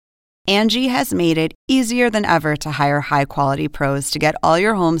Angie has made it easier than ever to hire high-quality pros to get all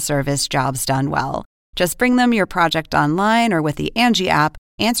your home service jobs done well. Just bring them your project online or with the Angie app,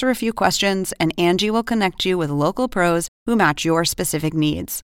 answer a few questions, and Angie will connect you with local pros who match your specific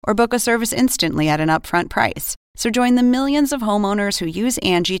needs. Or book a service instantly at an upfront price. So join the millions of homeowners who use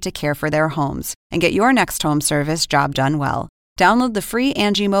Angie to care for their homes and get your next home service job done well. Download the free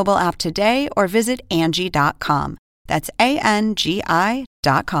Angie mobile app today or visit Angie.com. That's ANGI.com.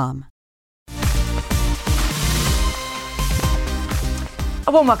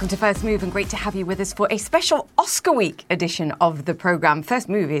 A warm welcome to First Move, and great to have you with us for a special Oscar Week edition of the programme. First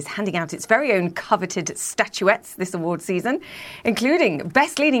Move is handing out its very own coveted statuettes this award season, including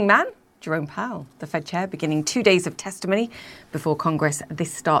Best Leading Man, Jerome Powell, the Fed chair, beginning 2 days of testimony before Congress.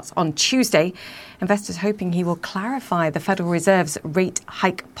 This starts on Tuesday. Investors hoping he will clarify the Federal Reserve's rate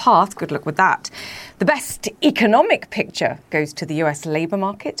hike path. Good luck with that. The best economic picture goes to the US labour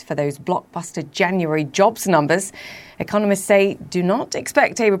market for those blockbuster January jobs numbers. Economists say do not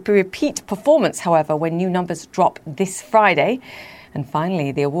expect a repeat performance, however, when new numbers drop this Friday. And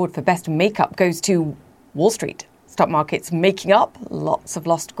finally, the award for best makeup goes to Wall Street. Stock markets making up lots of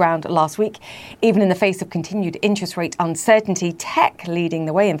lost ground last week. Even in the face of continued interest rate uncertainty, tech leading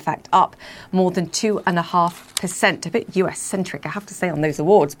the way, in fact, up more than 2.5%. A bit US-centric, I have to say, on those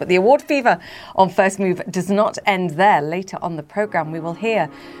awards. But the award fever on First Move does not end there. Later on the programme, we will hear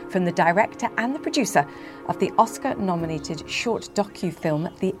from the director and the producer of the Oscar-nominated short docu-film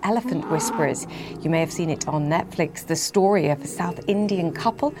The Elephant Whisperers. You may have seen it on Netflix, the story of a South Indian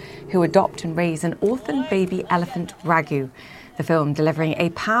couple who adopt and raise an orphan baby elephant ragu. The film delivering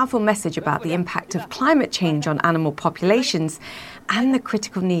a powerful message about the impact of climate change on animal populations and the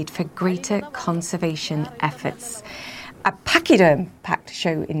critical need for greater conservation efforts. A pachyderm-packed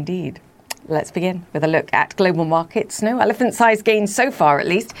show indeed. Let's begin with a look at global markets. No elephant-sized gains so far, at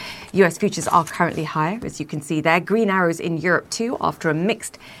least. US futures are currently higher, as you can see there. Green arrows in Europe too, after a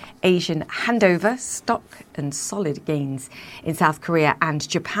mixed Asian handover. Stock and solid gains in South Korea and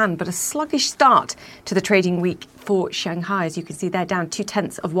Japan, but a sluggish start to the trading week for Shanghai. As you can see, they're down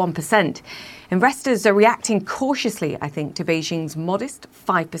 0.2%. Investors are reacting cautiously, I think, to Beijing's modest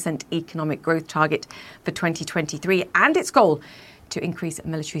 5% economic growth target for 2023 and its goal to increase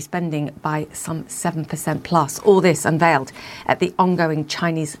military spending by some 7% plus. All this unveiled at the ongoing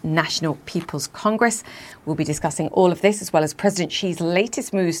Chinese National People's Congress. We'll be discussing all of this, as well as President Xi's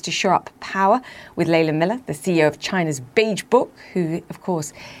latest moves to shore up power, with Leila Miller, the CEO of China's Beige Book, who, of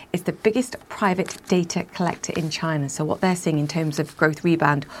course, is the biggest private data collector in China. So what they're seeing in terms of growth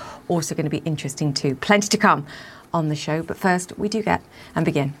rebound, also going to be interesting too. Plenty to come on the show. But first, we do get and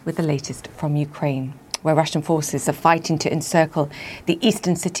begin with the latest from Ukraine, where Russian forces are fighting to encircle the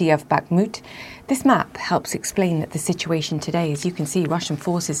eastern city of Bakhmut. This map helps explain the situation today. As you can see, Russian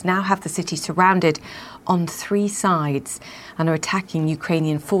forces now have the city surrounded on 3 sides and are attacking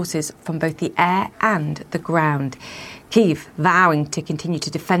Ukrainian forces from both the air and the ground. Kyiv vowing to continue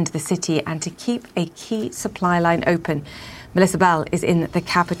to defend the city and to keep a key supply line open. Melissa Bell is in the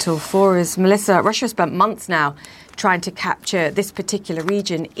capital for us. Melissa, Russia has spent months now trying to capture this particular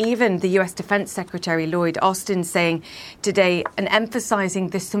region. Even the US Defense Secretary Lloyd Austin saying today and emphasizing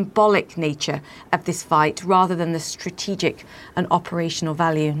the symbolic nature of this fight rather than the strategic and operational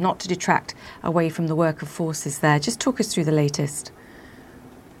value, not to detract away from the work of forces there. Just talk us through the latest.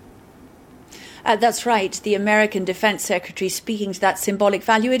 That's right. The American Defense Secretary speaking to that symbolic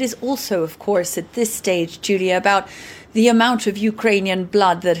value. It is also, of course, at this stage, Julia, about the amount of Ukrainian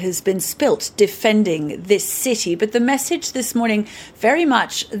blood that has been spilt defending this city. But the message this morning, very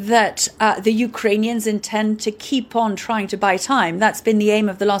much that the Ukrainians intend to keep on trying to buy time. That's been the aim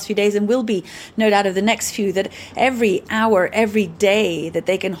of the last few days and will be, no doubt, of the next few, that every hour, every day that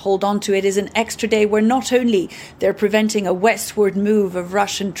they can hold on to it is an extra day where not only they're preventing a westward move of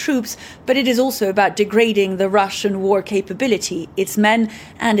Russian troops, but it is also about degrading the Russian war capability, its men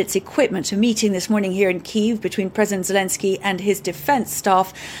and its equipment. A meeting this morning here in Kyiv between President Zelensky and his defense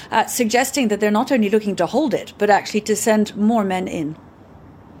staff, suggesting that they're not only looking to hold it, but actually to send more men in.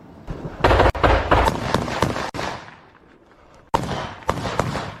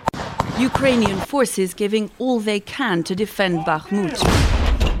 Ukrainian forces giving all they can to defend Bakhmut,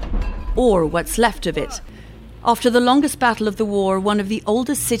 or what's left of it. After the longest battle of the war, one of the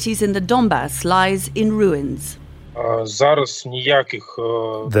oldest cities in the Donbass lies in ruins. There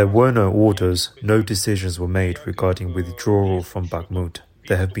were no orders, no decisions were made regarding withdrawal from Bakhmut.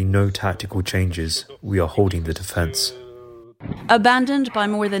 There have been no tactical changes. We are holding the defense. Abandoned by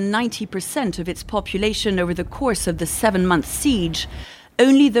more than 90% of its population over the course of the 7-month siege,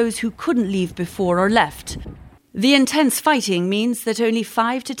 only those who couldn't leave before are left. The intense fighting means that only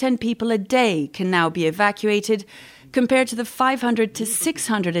 5 to 10 people a day can now be evacuated, compared to the 500 to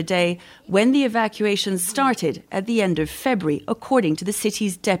 600 a day when the evacuations started at the end of February, according to the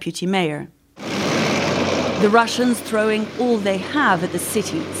city's deputy mayor. The Russians throwing all they have at the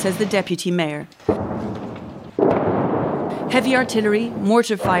city, says the deputy mayor. Heavy artillery,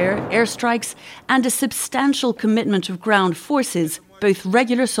 mortar fire, airstrikes, and a substantial commitment of ground forces, both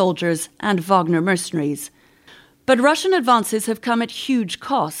regular soldiers and Wagner mercenaries. But Russian advances have come at huge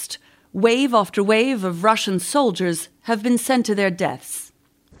cost. Wave after wave of Russian soldiers have been sent to their deaths.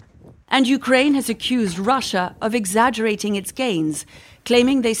 And Ukraine has accused Russia of exaggerating its gains,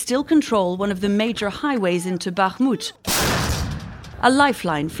 claiming they still control one of the major highways into Bakhmut, a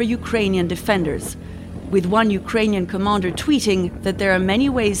lifeline for Ukrainian defenders, with one Ukrainian commander tweeting that there are many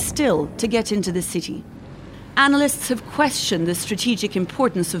ways still to get into the city. Analysts have questioned the strategic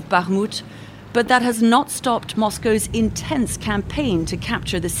importance of Bakhmut, but that has not stopped Moscow's intense campaign to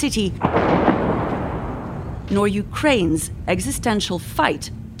capture the city, nor Ukraine's existential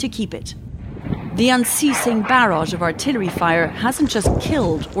fight to keep it. The unceasing barrage of artillery fire hasn't just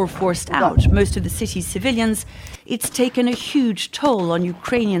killed or forced out most of the city's civilians, it's taken a huge toll on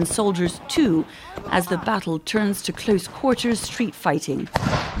Ukrainian soldiers too, as the battle turns to close quarters street fighting.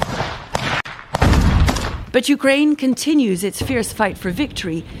 But Ukraine continues its fierce fight for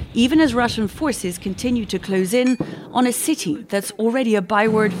victory, even as Russian forces continue to close in on a city that's already a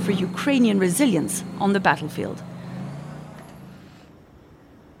byword for Ukrainian resilience on the battlefield.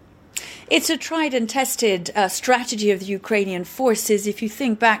 It's a tried and tested strategy of the Ukrainian forces. If you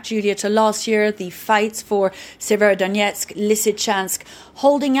think back, Julia, to last year, the fights for Severodonetsk, Lysychansk,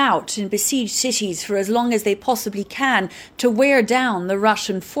 holding out in besieged cities for as long as they possibly can to wear down the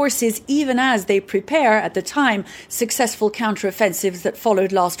Russian forces, even as they prepare, at the time, successful counteroffensives that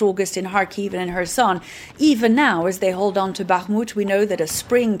followed last August in Kharkiv and in Kherson. Even now, as they hold on to Bakhmut, we know that a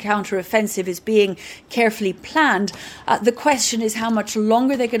spring counteroffensive is being carefully planned. The question is how much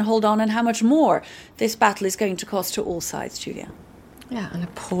longer they can hold on and how much more this battle is going to cost to all sides, Julia. Yeah, and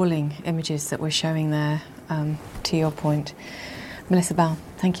appalling images that we're showing there, to your point. Melissa Bell,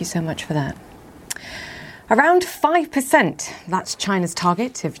 thank you so much for that. Around 5%, that's China's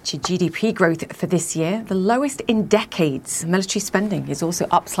target of GDP growth for this year, the lowest in decades. Military spending is also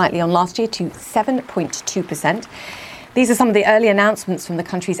up slightly on last year to 7.2%. These are some of the early announcements from the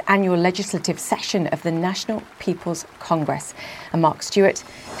country's annual legislative session of the National People's Congress. And Mark Stewart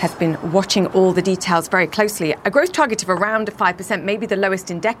has been watching all the details very closely. A growth target of around 5%, maybe the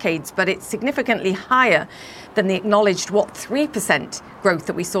lowest in decades, but it's significantly higher than the acknowledged, 3% growth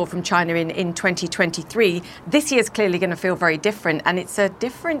that we saw from China in 2023. This year's clearly going to feel very different, and it's a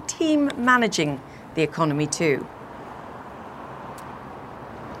different team managing the economy too.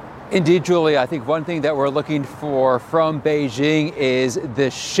 Indeed, Julie, I think one thing that we're looking for from Beijing is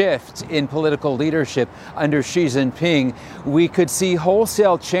the shift in political leadership under Xi Jinping. We could see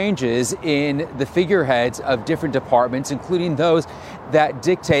wholesale changes in the figureheads of different departments, including those that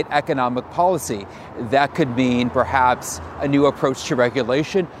dictate economic policy. That could mean perhaps a new approach to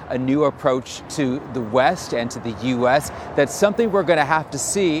regulation, a new approach to the West and to the U.S. That's something we're going to have to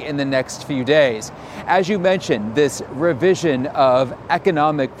see in the next few days. As you mentioned, this revision of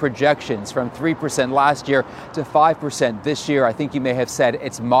economic projections from 3% last year to 5% this year, I think you may have said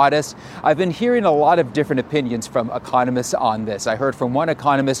it's modest. I've been hearing a lot of different opinions from economists on this. I heard from one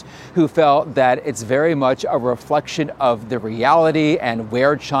economist who felt that it's very much a reflection of the reality and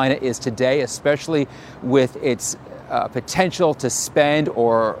where China is today, especially with its potential to spend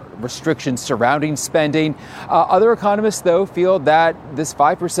or restrictions surrounding spending. Other economists, though, feel that this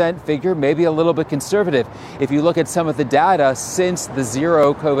 5% figure may be a little bit conservative. If you look at some of the data since the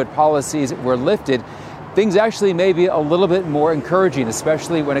zero COVID policies were lifted, things actually may be a little bit more encouraging,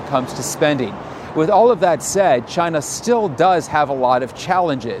 especially when it comes to spending. With all of that said, China still does have a lot of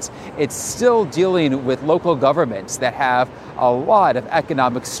challenges. It's still dealing with local governments that have a lot of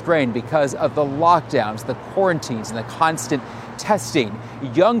economic strain because of the lockdowns, the quarantines, and the constant testing.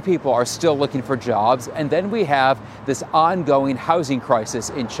 Young people are still looking for jobs, and then we have this ongoing housing crisis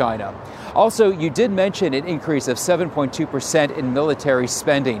in China. Also, you did mention an increase of 7.2% in military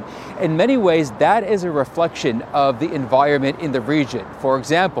spending. In many ways, that is a reflection of the environment in the region. For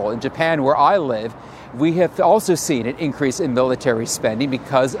example, in Japan, where I live, we have also seen an increase in military spending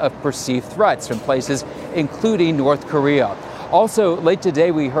because of perceived threats from places including North Korea. Also, late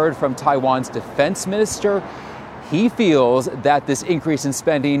today, we heard from Taiwan's defense minister. He feels that this increase in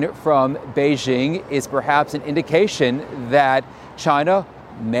spending from Beijing is perhaps an indication that China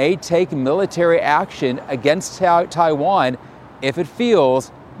may take military action against Taiwan if it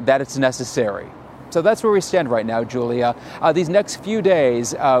feels that it's necessary. So that's where we stand right now, Julia. These next few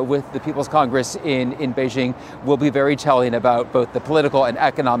days with the People's Congress in Beijing will be very telling about both the political and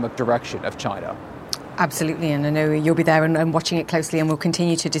economic direction of China. Absolutely, and I know you'll be there and watching it closely, and we'll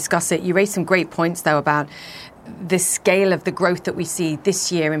continue to discuss it. You raised some great points, though, about the scale of the growth that we see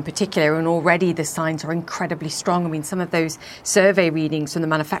this year in particular, and already the signs are incredibly strong. I mean, some of those survey readings from the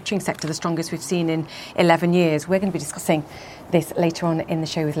manufacturing sector, the strongest we've seen in 11 years. We're going to be discussing this later on in the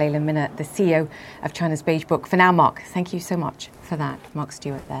show with Layla Minna, the CEO of China's Beige Book. For now, Mark, thank you so much for that. Mark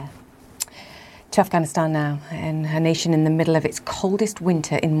Stewart there. To Afghanistan now, and a nation in the middle of its coldest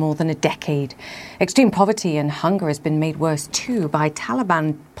winter in more than a decade. Extreme poverty and hunger has been made worse too by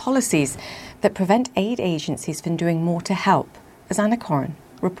Taliban policies that prevent aid agencies from doing more to help, as Anna Corrin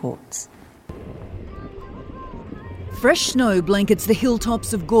reports. Fresh snow blankets the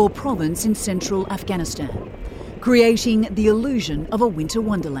hilltops of Ghor province in central Afghanistan, creating the illusion of a winter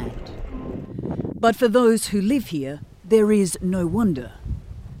wonderland. But for those who live here, there is no wonder,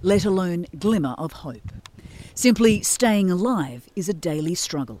 let alone glimmer of hope. Simply staying alive is a daily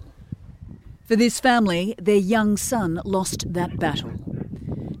struggle. For this family, their young son lost that battle.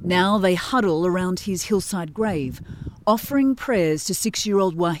 Now they huddle around his hillside grave, offering prayers to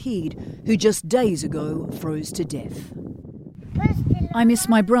 6-year-old Wahid, who just days ago froze to death. I miss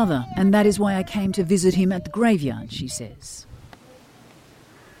my brother, and that is why I came to visit him at the graveyard, she says.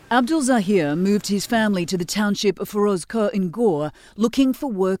 Abdul Zahir moved his family to the township of Firozkoh in Ghor, looking for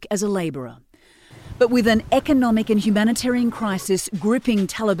work as a labourer. But with an economic and humanitarian crisis gripping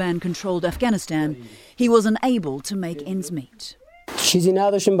Taliban-controlled Afghanistan, he was unable to make ends meet.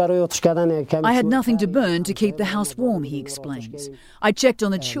 I had nothing to burn to keep the house warm, he explains. I checked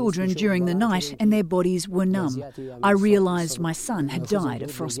on the children during the night and their bodies were numb. I realised my son had died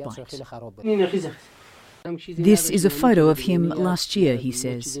of frostbite. This is a photo of him last year, he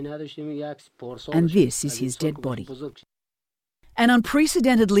says, and this is his dead body. An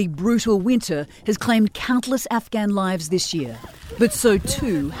unprecedentedly brutal winter has claimed countless Afghan lives this year, but so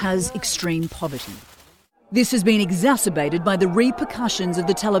too has extreme poverty. This has been exacerbated by the repercussions of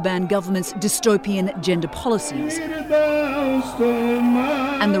the Taliban government's dystopian gender policies and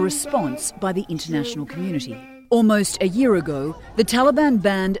the response by the international community. Almost a year ago, the Taliban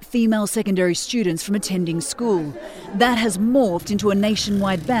banned female secondary students from attending school. That has morphed into a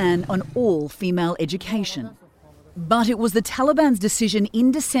nationwide ban on all female education. But it was the Taliban's decision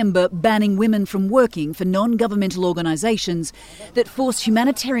in December banning women from working for non-governmental organisations that forced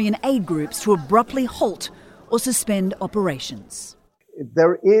humanitarian aid groups to abruptly halt or suspend operations.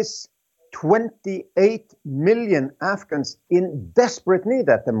 There is 28 million Afghans in desperate need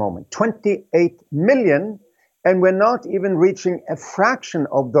at the moment. 28 million. And we're not even reaching a fraction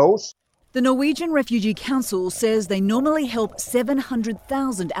of those. The Norwegian Refugee Council says they normally help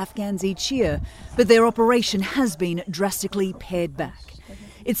 700,000 Afghans each year, but their operation has been drastically pared back.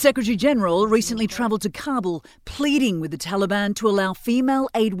 Its Secretary General recently travelled to Kabul, pleading with the Taliban to allow female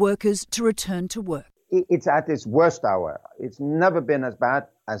aid workers to return to work. It's at its worst hour. It's never been as bad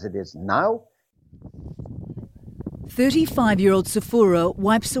as it is now. 35-year-old Safura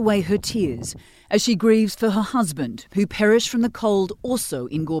wipes away her tears as she grieves for her husband, who perished from the cold also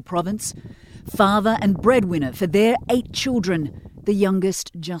in Ghor province, father and breadwinner for their 8 children, the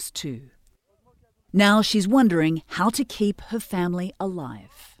youngest just 2. Now she's wondering how to keep her family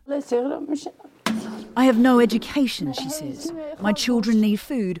alive. I have no education, she says. My children need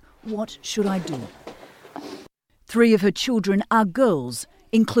food. What should I do? 3 of her children are girls,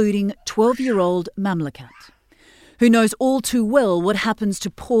 including 12-year-old Mamlakat, who knows all too well what happens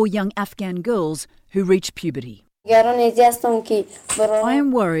to poor young Afghan girls who reach puberty. I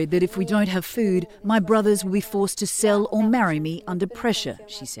am worried that if we don't have food, my brothers will be forced to sell or marry me under pressure,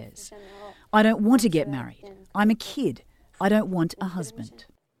 she says. I don't want to get married. I'm a kid. I don't want a husband.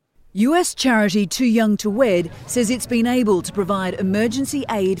 US charity Too Young to Wed says it's been able to provide emergency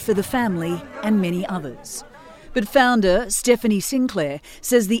aid for the family and many others. But founder Stephanie Sinclair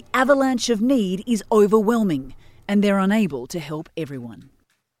says the avalanche of need is overwhelming, and they're unable to help everyone.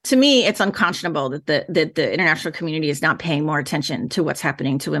 To me, it's unconscionable that the international community is not paying more attention to what's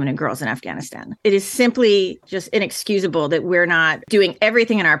happening to women and girls in Afghanistan. It is simply just inexcusable that we're not doing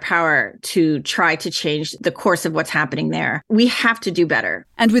everything in our power to try to change the course of what's happening there. We have to do better.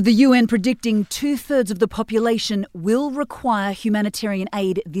 And with the UN predicting 2/3 of the population will require humanitarian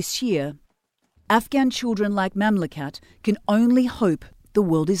aid this year, Afghan children like Mamlakat can only hope the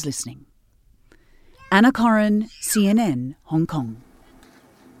world is listening. Anna Corrin, CNN, Hong Kong.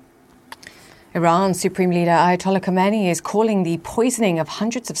 Iran's Supreme Leader Ayatollah Khamenei is calling the poisoning of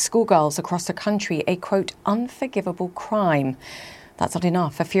hundreds of schoolgirls across the country a, quote, unforgivable crime. That's not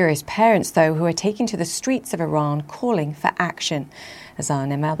enough for furious parents, though, who are taking to the streets of Iran calling for action, as our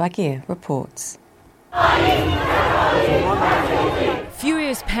Nemel Bagir reports.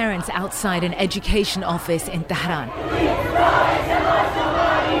 Furious parents outside an education office in Tehran,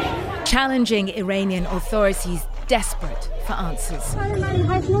 challenging Iranian authorities desperate for answers.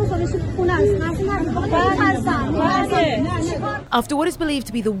 After what is believed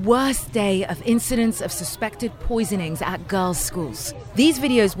to be the worst day of incidents of suspected poisonings at girls' schools. These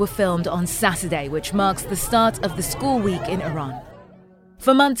videos were filmed on Saturday, which marks the start of the school week in Iran.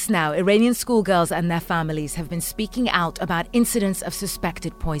 For months now, Iranian schoolgirls and their families have been speaking out about incidents of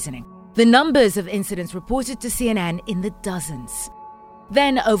suspected poisoning. The numbers of incidents reported to CNN in the dozens.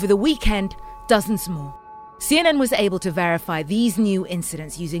 Then, over the weekend, dozens more. CNN was able to verify these new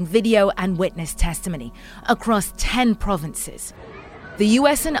incidents using video and witness testimony across 10 provinces. The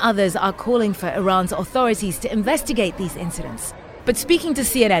US and others are calling for Iran's authorities to investigate these incidents. But speaking to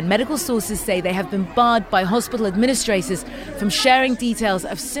CNN, medical sources say they have been barred by hospital administrators from sharing details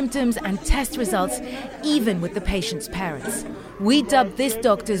of symptoms and test results, even with the patient's parents. We dubbed this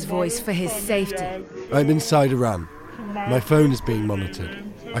doctor's voice for his safety. I'm inside Iran. My phone is being monitored.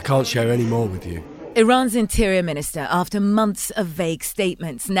 I can't share any more with you. Iran's interior minister, after months of vague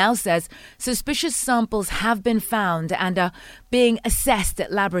statements, now says suspicious samples have been found and are being assessed at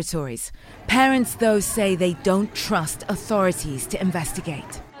laboratories. Parents, though, say they don't trust authorities to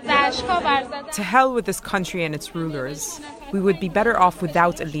investigate. To hell with this country and its rulers. We would be better off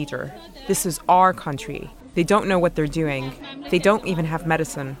without a leader. This is our country. They don't know what they're doing. They don't even have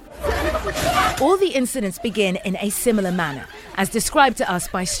medicine. All the incidents begin in a similar manner, as described to us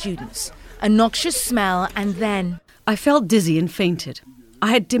by students. A noxious smell, and then I felt dizzy and fainted.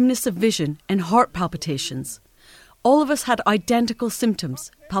 I had dimness of vision and heart palpitations. All of us had identical symptoms.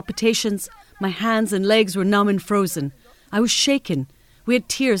 Palpitations, my hands and legs were numb and frozen. I was shaken. We had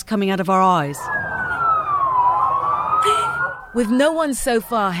tears coming out of our eyes. With no one so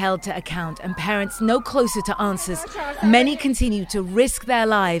far held to account and parents no closer to answers, many continue to risk their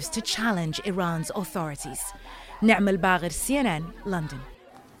lives to challenge Iran's authorities. Nemel Bagir, CNN, London.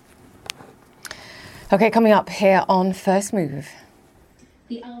 OK, coming up here on First Move.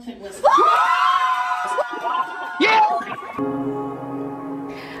 The elephant was...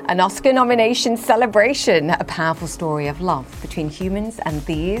 An Oscar nomination celebration, a powerful story of love between humans and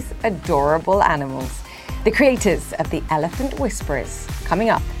these adorable animals. The creators of The Elephant Whisperers, coming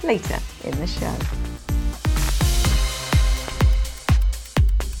up later in the show.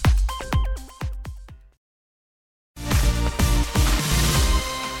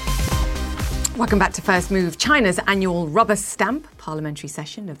 Welcome back to First Move. China's annual rubber stamp parliamentary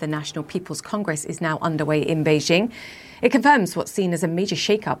session of the National People's Congress is now underway in Beijing. It confirms what's seen as a major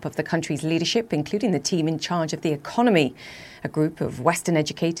shake-up of the country's leadership, including the team in charge of the economy. A group of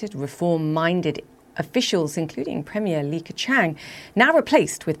Western-educated, reform-minded officials, including Premier Li Keqiang, now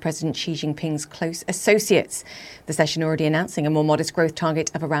replaced with President Xi Jinping's close associates. The session already announcing a more modest growth target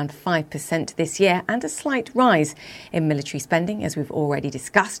of around 5% this year and a slight rise in military spending, as we've already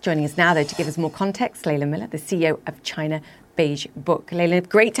discussed. Joining us now, though, to give us more context, Layla Miller, the CEO of China Beige Book. Layla,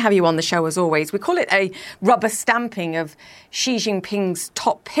 great to have you on the show as always. We call it a rubber stamping of Xi Jinping's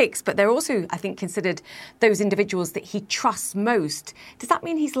top picks, but they're also, I think, considered those individuals that he trusts most. Does that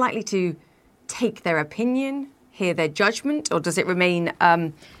mean he's likely to take their opinion, hear their judgment, or does it remain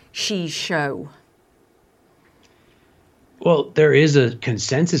Xi's show? Well, there is a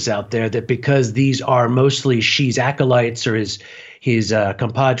consensus out there that because these are mostly Xi's acolytes or his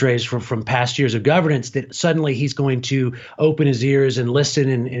compadres from past years of governance, that suddenly he's going to open his ears and listen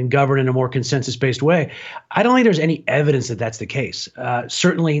and govern in a more consensus-based way. I don't think there's any evidence that that's the case.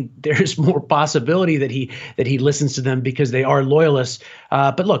 Certainly, there's more possibility that he listens to them because they are loyalists.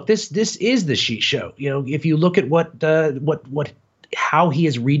 But look, this is the Xi show. You know, if you look at how he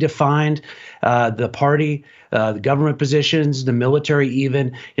has redefined the party, the government positions, the military, even,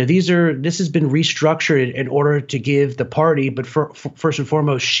 you know, this has been restructured in order to give the party, but first and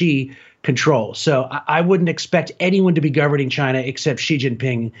foremost, Xi control. So I wouldn't expect anyone to be governing China except Xi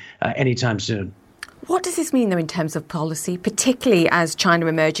Jinping anytime soon. What does this mean, though, in terms of policy, particularly as China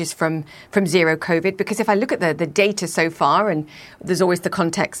emerges from zero COVID? Because if I look at the data so far, and there's always the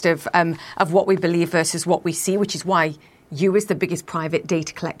context of what we believe versus what we see, which is why you, as the biggest private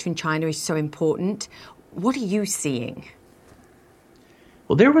data collector in China, is so important. What are you seeing?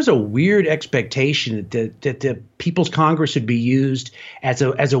 Well, there was a weird expectation that the People's Congress would be used as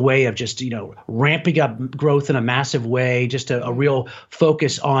a way of just, ramping up growth in a massive way, just a real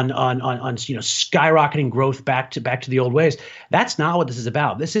focus on skyrocketing growth back to the old ways. That's not what this is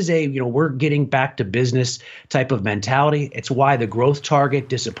about. This is we're getting back to business type of mentality. It's why the growth target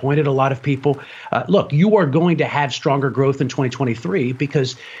disappointed a lot of people. Look, you are going to have stronger growth in 2023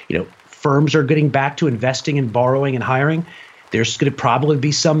 because, firms are getting back to investing and borrowing and hiring. There's going to probably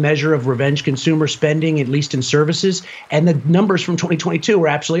be some measure of revenge consumer spending, at least in services. And the numbers from 2022 were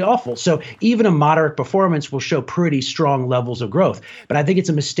absolutely awful. So even a moderate performance will show pretty strong levels of growth. But I think it's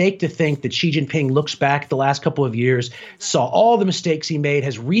a mistake to think that Xi Jinping looks back the last couple of years, saw all the mistakes he made,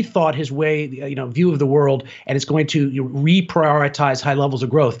 has rethought his view of the world, and is going to reprioritize high levels of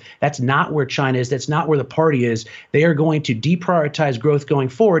growth. That's not where China is. That's not where the party is. They are going to deprioritize growth going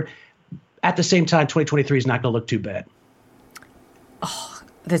forward. At the same time, 2023 is not going to look too bad.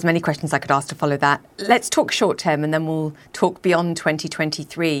 There's many questions I could ask to follow that. Let's talk short term and then we'll talk beyond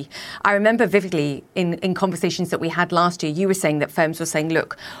 2023. I remember vividly in conversations that we had last year, you were saying that firms were saying,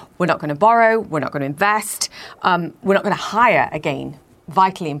 look, we're not going to borrow, we're not going to invest, we're not going to hire again,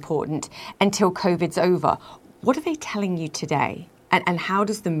 vitally important, until COVID's over. What are they telling you today? And how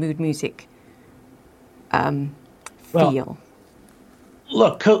does the mood music feel? Well,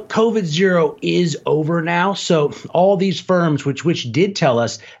 look, COVID zero is over now. So all these firms, which did tell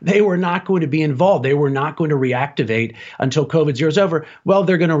us they were not going to be involved, they were not going to reactivate until COVID zero is over. Well,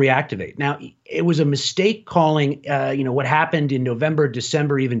 they're going to reactivate. Now, it was a mistake calling, what happened in November,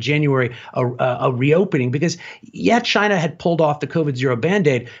 December, even January, a reopening because, China had pulled off the COVID zero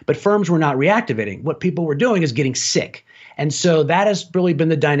Band-Aid, but firms were not reactivating. What people were doing is getting sick. And so that has really been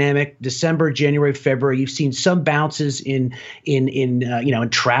the dynamic. December, January, February. You've seen some bounces in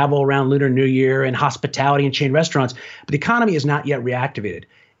travel around Lunar New Year and hospitality and chain restaurants, but the economy is not yet reactivated.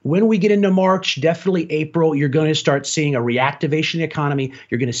 When we get into March, definitely April, you're going to start seeing a reactivation of the economy.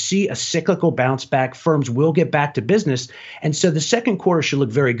 You're going to see a cyclical bounce back. Firms will get back to business. And so the second quarter should look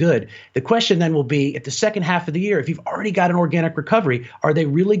very good. The question then will be, at the second half of the year, if you've already got an organic recovery, are they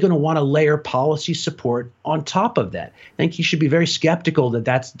really going to want to layer policy support on top of that? I think you should be very skeptical that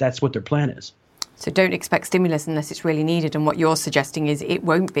that's what their plan is. So don't expect stimulus unless it's really needed. And what you're suggesting is it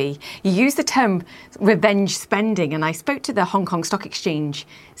won't be. You use the term revenge spending. And I spoke to the Hong Kong Stock Exchange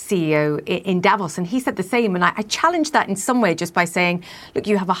CEO in Davos, and he said the same. And I challenged that in some way just by saying, look,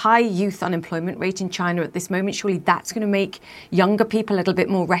 you have a high youth unemployment rate in China at this moment. Surely that's going to make younger people a little bit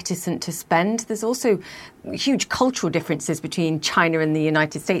more reticent to spend. There's also huge cultural differences between China and the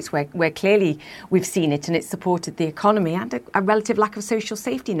United States, where clearly we've seen it and it's supported the economy, and a relative lack of social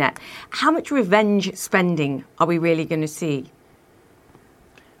safety net. How much revenge spending are we really going to see?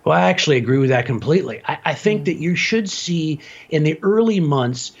 Well, I actually agree with that completely. I think that you should see in the early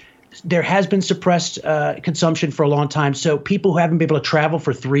months, there has been suppressed consumption for a long time. So people who haven't been able to travel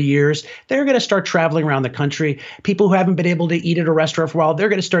for 3 years, they're going to start traveling around the country. People who haven't been able to eat at a restaurant for a while, they're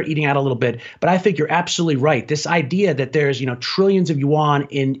going to start eating out a little bit. But I think you're absolutely right. This idea that there's trillions of yuan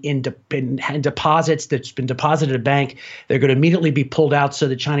in deposits that's been deposited at a bank, they're going to immediately be pulled out so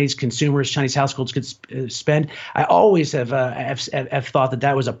that Chinese consumers, Chinese households could spend. I always have thought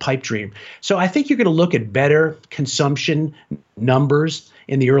that was a pipe dream. So I think you're going to look at better consumption numbers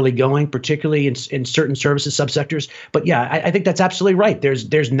in the early going, particularly in certain services subsectors. But yeah, I think that's absolutely right.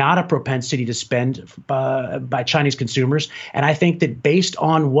 There's not a propensity to spend by Chinese consumers. And I think that based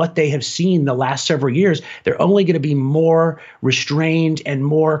on what they have seen the last several years, they're only going to be more restrained and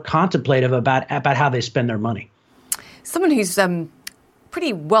more contemplative about how they spend their money. Someone who's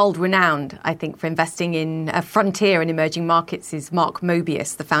pretty world-renowned, I think, for investing in a frontier in emerging markets is Mark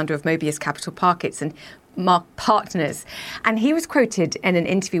Mobius, the founder of Mobius Capital Partners. And he was quoted in an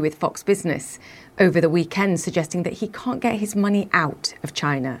interview with Fox Business over the weekend suggesting that he can't get his money out of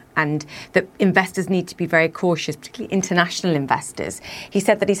China and that investors need to be very cautious, particularly international investors. He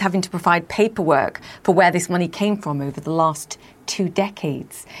said that he's having to provide paperwork for where this money came from over the last 2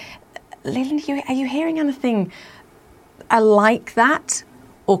 decades. Leland, are you hearing anything like that,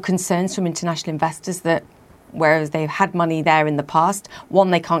 or concerns from international investors that whereas they've had money there in the past,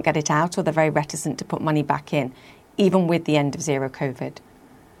 one, they can't get it out, or they're very reticent to put money back in, even with the end of zero COVID?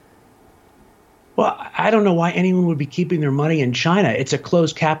 Well, I don't know why anyone would be keeping their money in China. It's a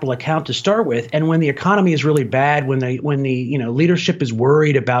closed capital account to start with. And when the economy is really bad, when the leadership is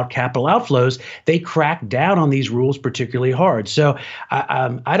worried about capital outflows, they crack down on these rules particularly hard. So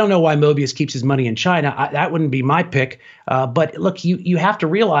I don't know why Mobius keeps his money in China. That wouldn't be my pick. But look, you have to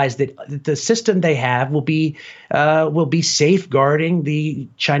realize that the system they have will be will be safeguarding the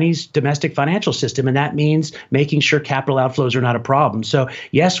Chinese domestic financial system. And that means making sure capital outflows are not a problem. So,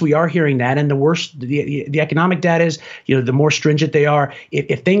 yes, we are hearing that. And the worse the economic data is, the more stringent they are.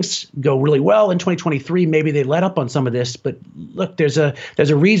 If things go really well in 2023, maybe they let up on some of this. But look, there's a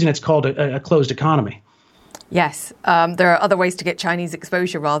reason it's called a closed economy. Yes, there are other ways to get Chinese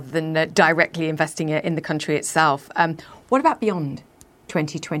exposure rather than directly investing it in the country itself. What about beyond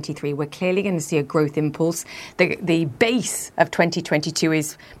 2023? We're clearly going to see a growth impulse. The base of 2022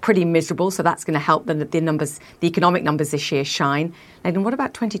 is pretty miserable, so that's going to help the economic numbers this year shine. And what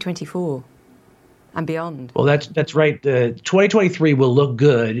about 2024? And beyond? Well, that's right. 2023 will look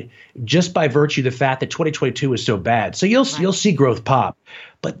good just by virtue of the fact that 2022 was so bad. So you'll see growth pop.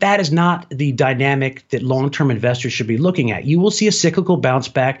 But that is not the dynamic that long-term investors should be looking at. You will see a cyclical bounce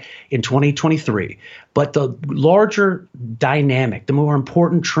back in 2023. But the larger dynamic, the more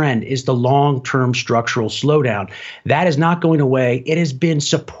important trend is the long-term structural slowdown. That is not going away. It has been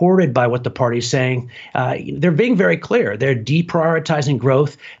supported by what the party is saying. They're being very clear. They're deprioritizing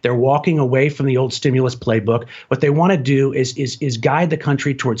growth. They're walking away from the old stimulus playbook. What they want to do is guide the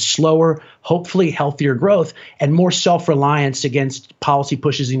country towards slower, hopefully healthier growth and more self-reliance against policy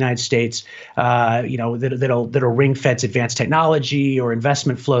pushes in the United States, that'll ring fence advanced technology or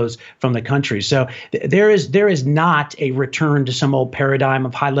investment flows from the country. So there is not a return to some old paradigm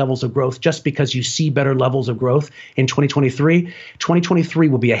of high levels of growth just because you see better levels of growth in 2023. 2023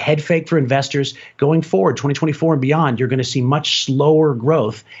 will be a head fake for investors. Going forward, 2024 and beyond, you're going to see much slower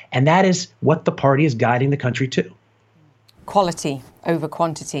growth. And that is what the party is guiding the country to. Quality over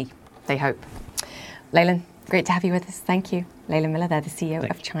quantity, they hope. Leyland, great to have you with us. Thank you. Leyland Miller, they're the CEO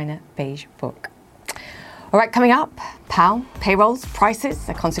of China Beige Book. All right, coming up, Powell, payrolls, prices,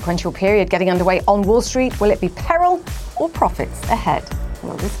 a consequential period getting underway on Wall Street. Will it be peril or profits ahead?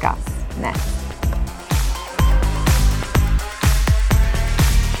 We'll discuss next.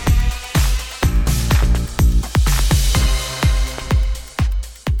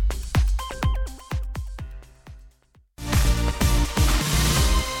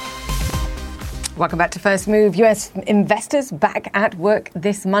 Welcome back to First Move. US investors back at work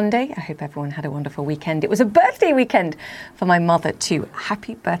this Monday. I hope everyone had a wonderful weekend. It was a birthday weekend for my mother too.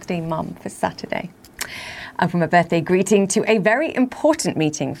 Happy birthday, Mum, for Saturday. And from a birthday greeting to a very important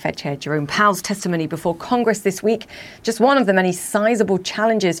meeting, Fed Chair Jerome Powell's testimony before Congress this week. Just one of the many sizable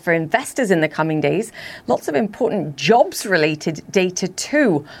challenges for investors in the coming days. Lots of important jobs-related data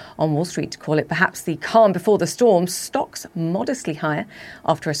too. On Wall Street, to call it perhaps the calm before the storm, stocks modestly higher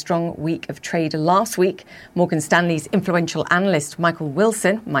after a strong week of trade last week. Morgan Stanley's influential analyst Mike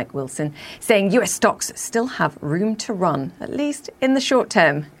Wilson, saying US stocks still have room to run, at least in the short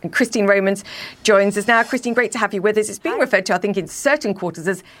term. And Christine Romans joins us now. Christine, great to have you with us. It's being referred to, I think, in certain quarters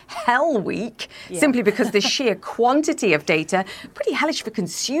as Hell Week, simply because the sheer quantity of data, pretty hellish for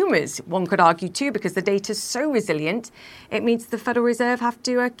consumers, one could argue too, because the data is so resilient. It means the Federal Reserve have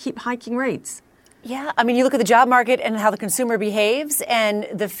to keep hiking rates. Yeah, I mean, you look at the job market and how the consumer behaves, and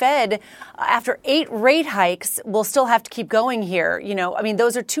the Fed, after 8 rate hikes, will still have to keep going here.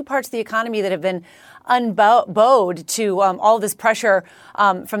 Those are two parts of the economy that have been unbowed to all this pressure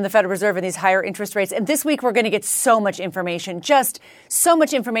from the Federal Reserve and these higher interest rates. And this week, we're going to get so much information, just so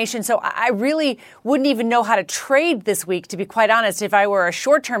much information. So I really wouldn't even know how to trade this week, to be quite honest, if I were a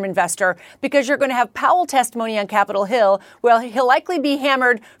short-term investor, because you're going to have Powell testimony on Capitol Hill. Well, he'll likely be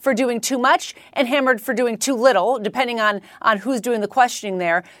hammered for doing too much and hammered for doing too little, depending on who's doing the questioning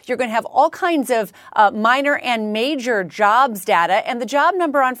there. You're going to have all kinds of minor and major jobs data. And the job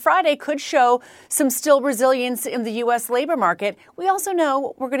number on Friday could show some still resilience in the U.S. labor market. We also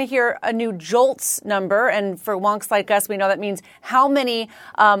know we're going to hear a new JOLTS number. And for wonks like us, we know that means how many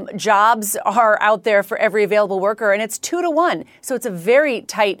jobs are out there for every available worker. And it's 2 to 1. So it's a very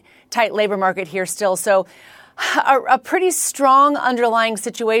tight labor market here still. So a pretty strong underlying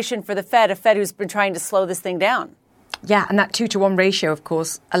situation for the Fed, a Fed who's been trying to slow this thing down. Yeah, and that 2 to 1 ratio, of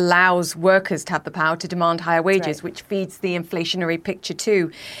course, allows workers to have the power to demand higher wages, which feeds the inflationary picture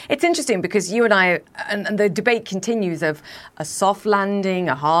too. It's interesting because you and I, and the debate continues of a soft landing,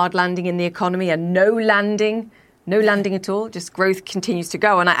 a hard landing in the economy, a no landing at all, just growth continues to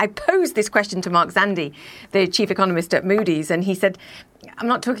go. And I posed this question to Mark Zandi, the chief economist at Moody's, and he said, I'm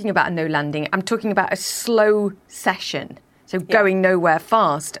not talking about a no landing, I'm talking about a slow session, so going nowhere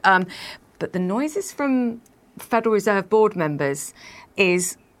fast. But the noises from Federal Reserve board members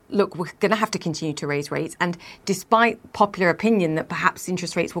is, look, we're going to have to continue to raise rates. And despite popular opinion that perhaps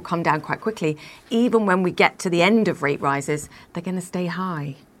interest rates will come down quite quickly, even when we get to the end of rate rises, they're going to stay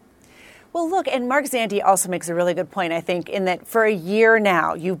high. Well, look, and Mark Zandi also makes a really good point, I think, in that for a year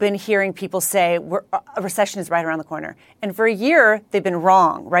now, you've been hearing people say a recession is right around the corner. And for a year, they've been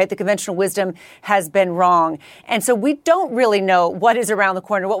wrong, right? The conventional wisdom has been wrong. And so we don't really know what is around the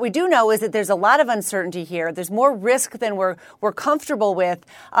corner. What we do know is that there's a lot of uncertainty here. There's more risk than we're comfortable with.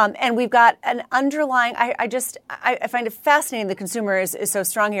 And we've got an underlying, I find it fascinating the consumer is so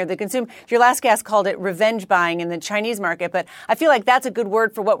strong here. Your last guest called it revenge buying in the Chinese market, but I feel like that's a good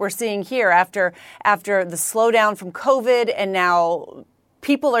word for what we're seeing here after the slowdown from COVID, and now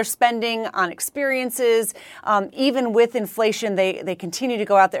people are spending on experiences. Even with inflation, they continue to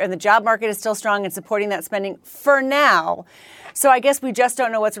go out there, and the job market is still strong and supporting that spending for now. So I guess we just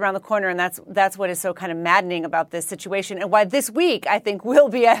don't know what's around the corner, and that's what is so kind of maddening about this situation, and why this week I think will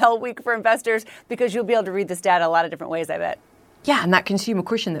be a hell week for investors, because you'll be able to read this data a lot of different ways, I bet. Yeah, and that consumer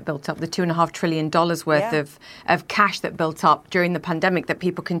cushion that built up, the $2.5 trillion worth of cash that built up during the pandemic that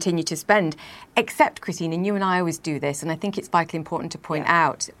people continue to spend. Except, Christine, and you and I always do this, and I think it's vitally important to point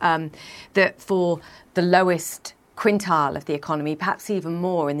out that for the lowest quintile of the economy, perhaps even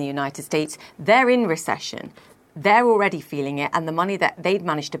more in the United States, they're in recession. They're already feeling it, and the money that they'd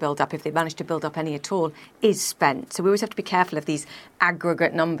managed to build up, if they managed to build up any at all, is spent. So we always have to be careful of these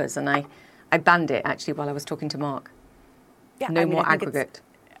aggregate numbers, and I banned it, actually, while I was talking to Mark. Yeah, more aggregate.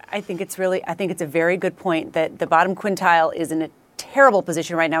 I think it's a very good point that the bottom quintile is in a terrible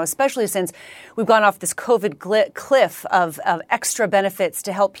position right now, especially since we've gone off this COVID cliff of extra benefits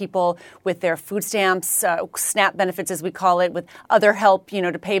to help people with their food stamps, SNAP benefits as we call it, with other help,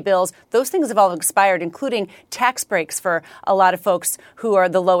 to pay bills. Those things have all expired, including tax breaks for a lot of folks who are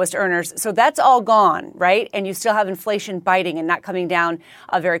the lowest earners. So that's all gone, right? And you still have inflation biting and not coming down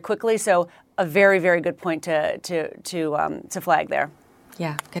very quickly. So a very, very good point to flag there.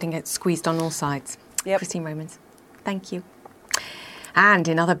 Yeah, getting it squeezed on all sides. Yep. Christine Romans, thank you. And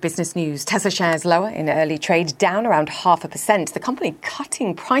in other business news, Tesla shares lower in early trade, down around 0.5%. The company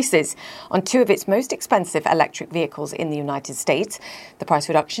cutting prices on two of its most expensive electric vehicles in the United States. The price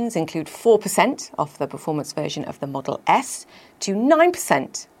reductions include 4% off the performance version of the Model S to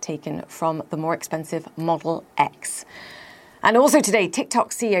 9% taken from the more expensive Model X. And also today,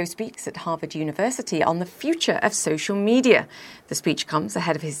 TikTok CEO speaks at Harvard University on the future of social media. The speech comes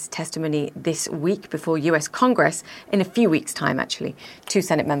ahead of his testimony this week before US Congress in a few weeks' time, actually. 2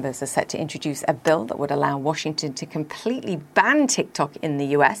 Senate members are set to introduce a bill that would allow Washington to completely ban TikTok in the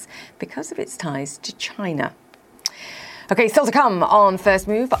US because of its ties to China. OK, still to come on First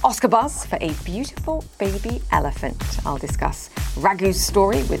Move, Oscar buzz for a beautiful baby elephant. I'll discuss Ragu's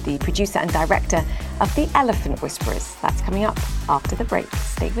story with the producer and director of The Elephant Whisperers. That's coming up after the break.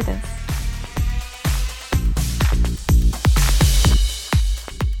 Stay with us.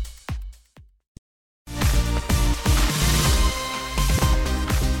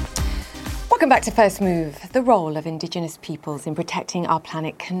 Welcome back to First Move. The role of Indigenous peoples in protecting our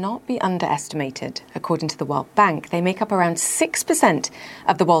planet cannot be underestimated. According to the World Bank, they make up around 6%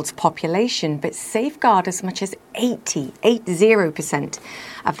 of the world's population, but safeguard as much as 80%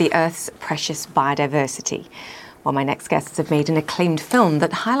 of the Earth's precious biodiversity. Well, my next guests have made an acclaimed film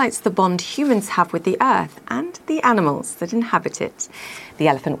that highlights the bond humans have with the Earth and the animals that inhabit it. The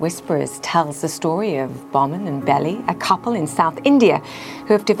Elephant Whisperers tells the story of Boman and Belly, a couple in South India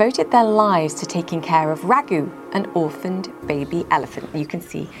who have devoted their lives to taking care of Ragu, an orphaned baby elephant. You can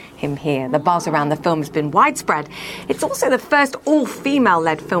see him here. The buzz around the film has been widespread. It's also the first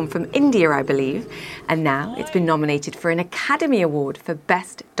all-female-led film from India, I believe. And now it's been nominated for an Academy Award for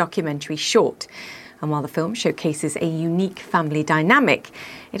Best Documentary Short. And while the film showcases a unique family dynamic,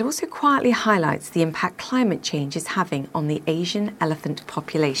 it also quietly highlights the impact climate change is having on the Asian elephant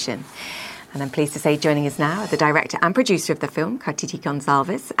population. And I'm pleased to say joining us now are the director and producer of the film, Kartiki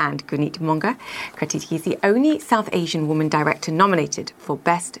Gonsalves and Guneet Monga. Kartiki is the only South Asian woman director nominated for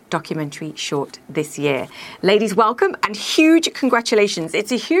Best Documentary Short this year. Ladies, welcome and huge congratulations.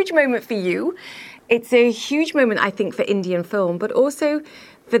 It's a huge moment for you. It's a huge moment, I think, for Indian film, but also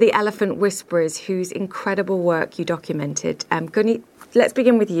for the Elephant Whisperers, whose incredible work you documented. Guneet, let's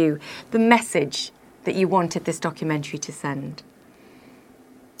begin with you. The message that you wanted this documentary to send.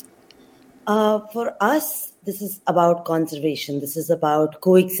 For us, this is about conservation. This is about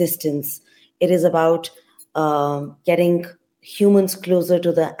coexistence. It is about getting humans closer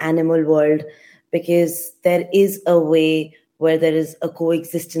to the animal world, because there is a way where there is a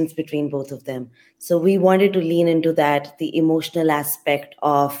coexistence between both of them. So we wanted to lean into that, the emotional aspect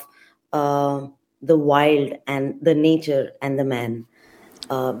of the wild and the nature and the man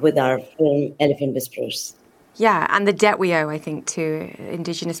with our film Elephant Whisperers. Yeah, and the debt we owe, I think, to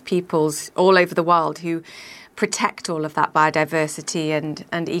Indigenous peoples all over the world who protect all of that biodiversity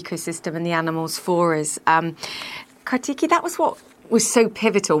and ecosystem and the animals for us. Kartiki, that was what was so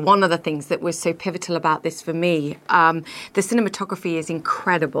pivotal. One of the things that was so pivotal about this for me, the cinematography is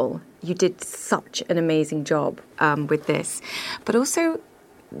incredible. You did such an amazing job with this. But also,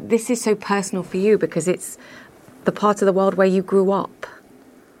 this is so personal for you because it's the part of the world where you grew up.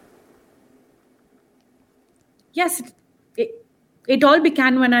 Yes, it all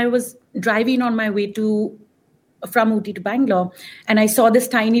began when I was driving on my way from Ooty to Bangalore, and I saw this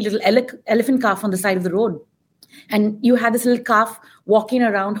tiny little elephant calf on the side of the road. And you had this little calf walking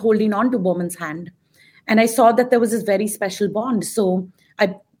around holding on to Bowman's hand. And I saw that there was this very special bond. So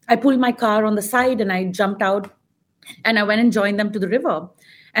I pulled my car on the side and I jumped out and I went and joined them to the river.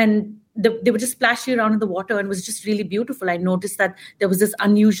 And they were just splashing around in the water and it was just really beautiful. I noticed that there was this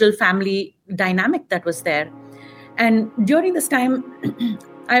unusual family dynamic that was there. And during this time,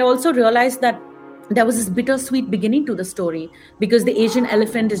 I also realized that there was this bittersweet beginning to the story because the Asian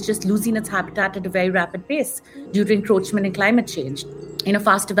elephant is just losing its habitat at a very rapid pace due to encroachment and climate change. In a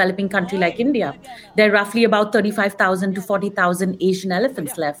fast developing country like India, there are roughly about 35,000 to 40,000 Asian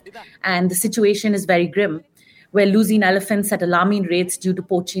elephants left. And the situation is very grim. We're losing elephants at alarming rates due to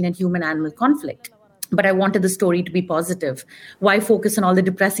poaching and human-animal conflict. But I wanted the story to be positive. Why focus on all the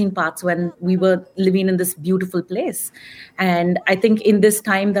depressing parts when we were living in this beautiful place? And I think in this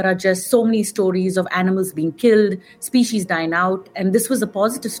time, there are just so many stories of animals being killed, species dying out. And this was a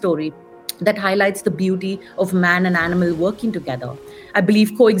positive story that highlights the beauty of man and animal working together. I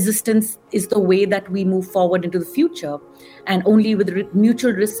believe coexistence is the way that we move forward into the future. And only with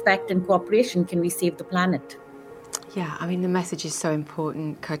mutual respect and cooperation can we save the planet. Yeah, I mean, the message is so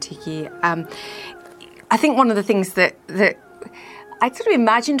important, Kartiki. I think one of the things that I'd sort of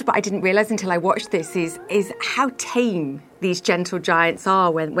imagined, but I didn't realise until I watched this, is how tame these gentle giants are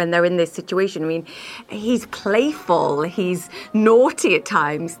when they're in this situation. I mean, he's playful, he's naughty at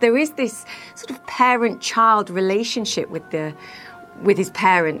times. There is this sort of parent-child relationship with his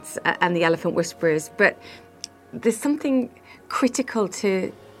parents and the elephant whisperers, but there's something critical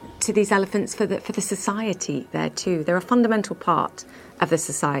to these elephants for the society there too. They're a fundamental part of the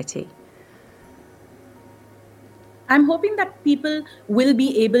society. I'm hoping that people will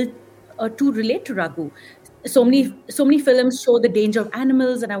be able to relate to Raghu. So many films show the danger of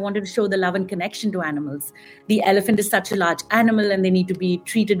animals, and I wanted to show the love and connection to animals. The elephant is such a large animal, and they need to be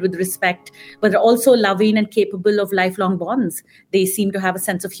treated with respect, but they're also loving and capable of lifelong bonds. They seem to have a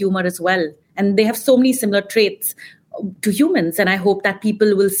sense of humor as well, and they have so many similar traits to humans, and I hope that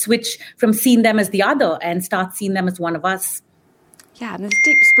people will switch from seeing them as the other and start seeing them as one of us. Yeah, and there's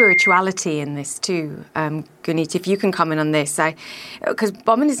deep spirituality in this too, Guneet, if you can comment on this. Because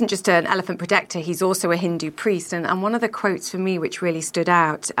Bowman isn't just an elephant protector, he's also a Hindu priest. And one of the quotes for me which really stood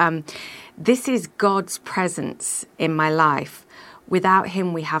out, this is God's presence in my life. Without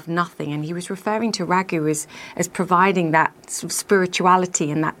him, we have nothing. And he was referring to Raghu as providing that sort of spirituality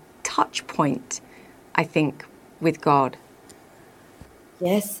and that touch point, I think, with God.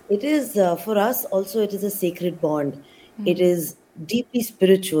 Yes, it is. For us also, it is a sacred bond. It is deeply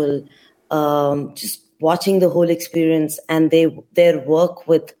spiritual, just watching the whole experience and their work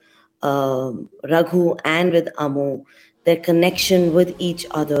with Raghu and with Amu, their connection with each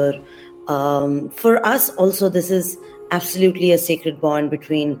other. For us also, this is absolutely a sacred bond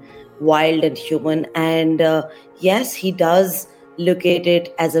between wild and human. And yes, he does look at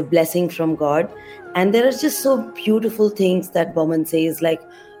it as a blessing from God. And there are just so beautiful things that Bowman says, like,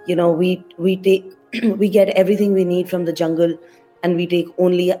 you know, we get everything we need from the jungle, and we take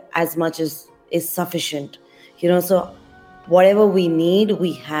only as much as is sufficient. You know, so whatever we need,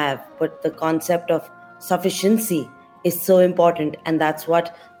 we have. But the concept of sufficiency is so important. And that's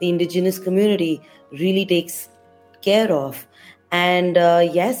what the indigenous community really takes care of. And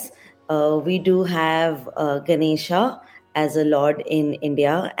yes, we do have Ganesha as a lord in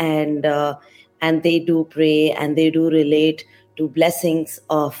India. And they do pray and they do relate to blessings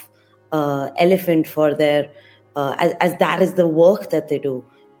of elephant for their as that is the work that they do,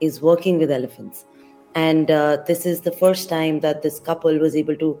 is working with elephants. And this is the first time that this couple was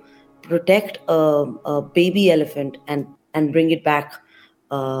able to protect a baby elephant and bring it back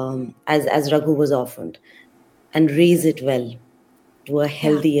as Raghu was orphaned, and raise it well to a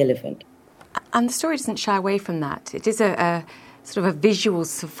healthy elephant. And the story doesn't shy away from that. It is a sort of a visual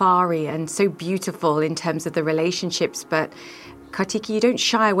safari and so beautiful in terms of the relationships. But Kartiki, you don't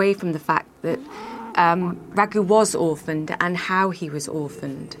shy away from the fact that Raghu was orphaned and how he was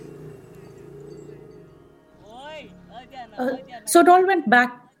orphaned. So it all went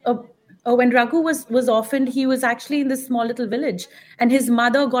back when Raghu was orphaned, he was actually in this small little village, and his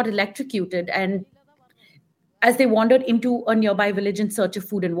mother got electrocuted. And as they wandered into a nearby village in search of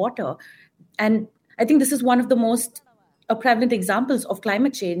food and water, and I think this is one of the most prevalent examples of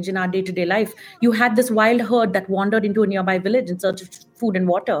climate change in our day-to-day life. You had this wild herd that wandered into a nearby village in search of food and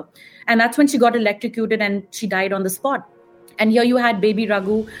water, and that's when she got electrocuted and she died on the spot. And here you had baby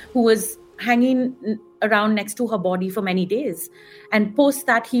Raghu, who was hanging around next to her body for many days. And post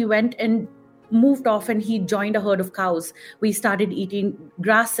that, he went and moved off and he joined a herd of cows. We started eating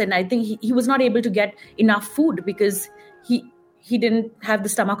grass, and I think he was not able to get enough food because he didn't have the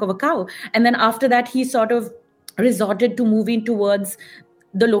stomach of a cow. And then after that, he sort of resorted to moving towards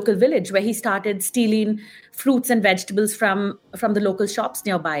the local village, where he started stealing fruits and vegetables from the local shops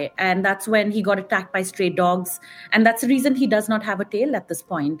nearby. And that's when he got attacked by stray dogs. And that's the reason he does not have a tail at this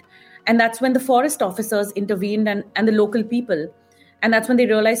point. And that's when the forest officers intervened and the local people. And that's when they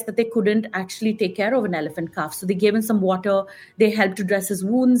realized that they couldn't actually take care of an elephant calf. So they gave him some water, they helped to dress his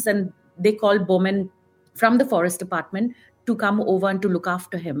wounds, and they called bowmen from the forest department to come over and to look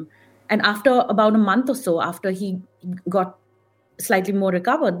after him. And after about a month or so, after he got slightly more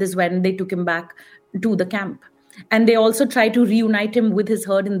recovered, this is when they took him back to the camp. And they also tried to reunite him with his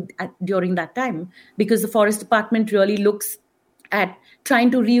herd during that time, because the forest department really looks at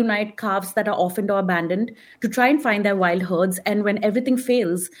trying to reunite calves that are orphaned or abandoned to try and find their wild herds. And when everything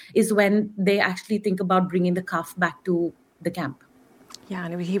fails is when they actually think about bringing the calf back to the camp. Yeah,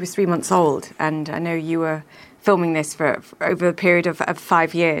 and he was 3 months old, and I know you were filming this for over a period of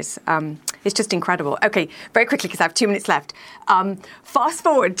 5 years. It's just incredible. Okay, very quickly, because I have 2 minutes left. Fast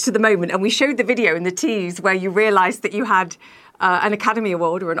forward to the moment, and we showed the video in the tease where you realised that you had an Academy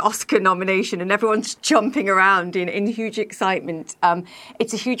Award or an Oscar nomination, and everyone's jumping around in huge excitement.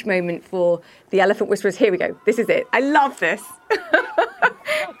 It's a huge moment for the Elephant Whisperers. Here we go. This is it. I love this.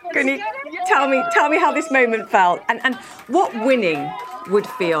 Guneet, tell me how this moment felt, and what winning would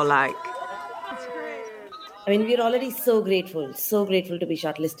feel like. I mean, we're already so grateful to be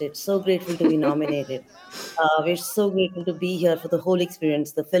shortlisted, so grateful to be nominated. We're so grateful to be here for the whole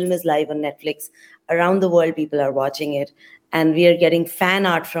experience. The film is live on Netflix. Around the world, people are watching it, and we are getting fan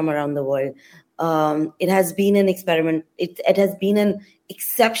art from around the world. It has been an experiment. It has been an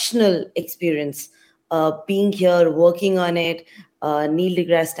exceptional experience being here, working on it. Neil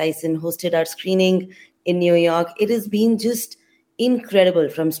deGrasse Tyson hosted our screening in New York. It has been just incredible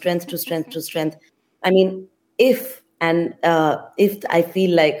from strength to strength to strength. I mean, if I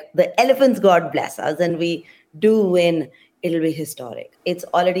feel like the elephants, God bless us, and we do win, it'll be historic. It's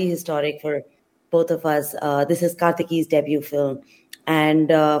already historic for both of us. This is Kartiki's debut film. And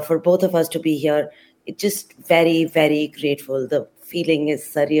for both of us to be here, it's just very, very grateful. The feeling is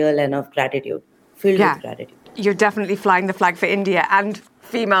surreal and of gratitude, filled with gratitude. You're definitely flying the flag for India and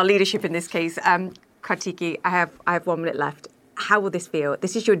female leadership in this case. Kartiki, I have 1 minute left. How will this feel?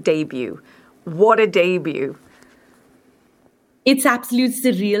 This is your debut. What a debut. It's absolutely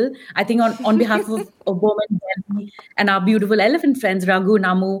surreal. I think on behalf of Bowman Delhi and our beautiful elephant friends, Raghu and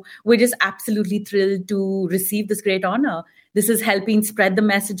Amu, we're just absolutely thrilled to receive this great honor. This is helping spread the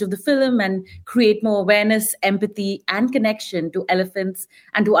message of the film and create more awareness, empathy, and connection to elephants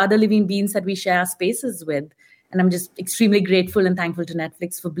and to other living beings that we share our spaces with. And I'm just extremely grateful and thankful to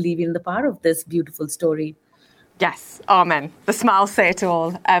Netflix for believing in the power of this beautiful story. Yes, amen. The smiles say it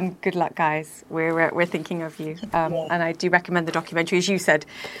all. Good luck, guys. We're thinking of you. And I do recommend the documentary, as you said,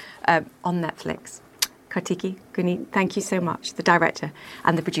 on Netflix. Kartiki, Guneet, thank you so much. The director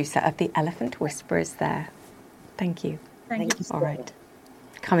and the producer of The Elephant Whisperers there. Thank you. Thank you. All right.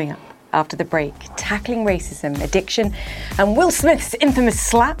 Coming up after the break, tackling racism, addiction, and Will Smith's infamous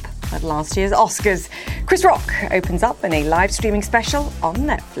slap at last year's Oscars. Chris Rock opens up in a live streaming special on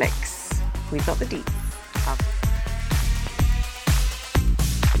Netflix. We've got the deets.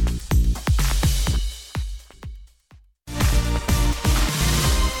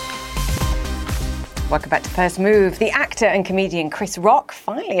 Welcome back to First Move. The actor and comedian Chris Rock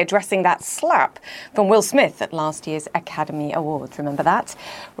finally addressing that slap from Will Smith at last year's Academy Awards. Remember that?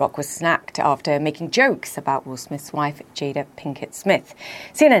 Rock was snapped after making jokes about Will Smith's wife, Jada Pinkett Smith.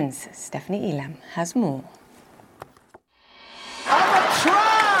 CNN's Stephanie Elam has more. I'm going to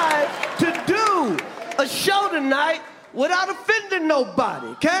try to do a show tonight without offending nobody,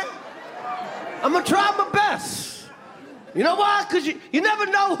 okay? I'm going to try my best. You know why? Because you never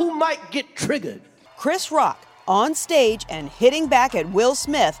know who might get triggered. Chris Rock on stage and hitting back at Will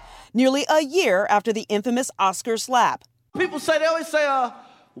Smith nearly a year after the infamous Oscar slap. People they always say,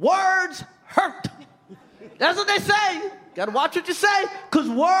 words hurt. That's what they say. Got to watch what you say, because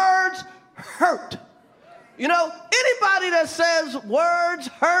words hurt. You know, anybody that says words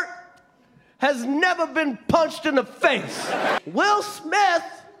hurt, has never been punched in the face. Will Smith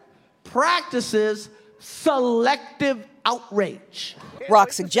practices selective outrage.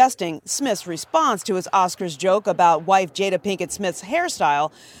 Rock suggesting Smith's response to his Oscars joke about wife Jada Pinkett Smith's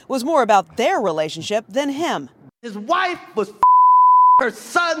hairstyle was more about their relationship than him. His wife was her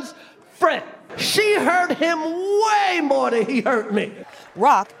son's friend. She hurt him way more than he hurt me.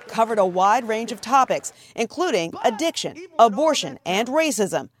 Rock covered a wide range of topics, including addiction, abortion, and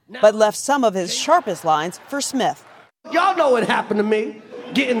racism, but left some of his sharpest lines for Smith. Y'all know what happened to me,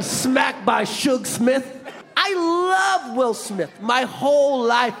 getting smacked by Suge Smith. I love Will Smith. My whole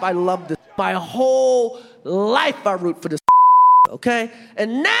life I loved this. My whole life I root for this, okay?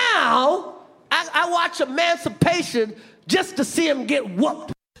 And now I watch Emancipation just to see him get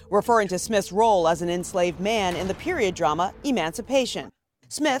whooped. Referring to Smith's role as an enslaved man in the period drama Emancipation.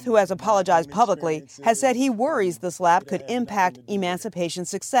 Smith, who has apologized publicly, has said he worries the slap could impact Emancipation's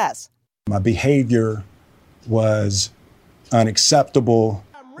success. My behavior was unacceptable.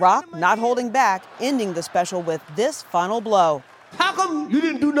 Rock not holding back, ending the special with this final blow. How come you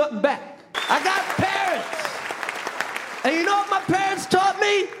didn't do nothing back? I got parents. And you know what my parents taught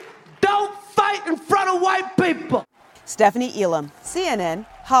me? Don't fight in front of white people. Stephanie Elam, CNN,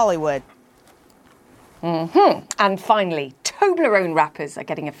 Hollywood. And finally, Toblerone wrappers are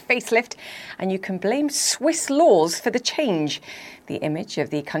getting a facelift, and you can blame Swiss laws for the change. The image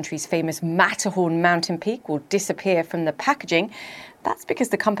of the country's famous Matterhorn mountain peak will disappear from the packaging. That's because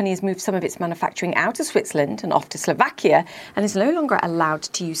the company has moved some of its manufacturing out of Switzerland and off to Slovakia and is no longer allowed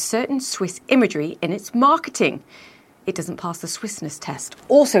to use certain Swiss imagery in its marketing. It doesn't pass the Swissness test.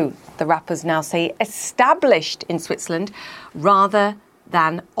 Also, the wrappers now say established in Switzerland rather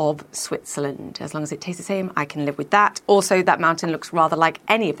than of Switzerland. As long as it tastes the same, I can live with that. Also, that mountain looks rather like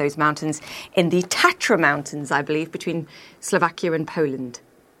any of those mountains in the Tatra Mountains, I believe, between Slovakia and Poland.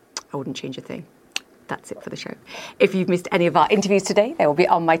 I wouldn't change a thing. That's it for the show. If you've missed any of our interviews today, they will be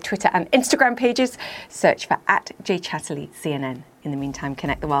on my Twitter and Instagram pages. Search for @JChatterleyCNN. In the meantime,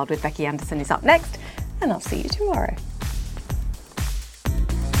 Connect the World with Becky Anderson is up next, and I'll see you tomorrow.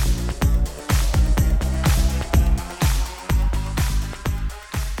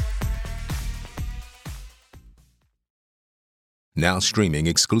 Now streaming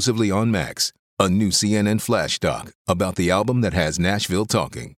exclusively on Max, a new CNN flash doc about the album that has Nashville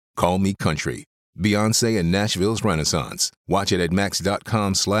talking, Call Me Country. Beyoncé and Nashville's Renaissance. Watch it at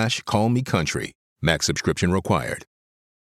max.com/callmecountry. Max subscription required.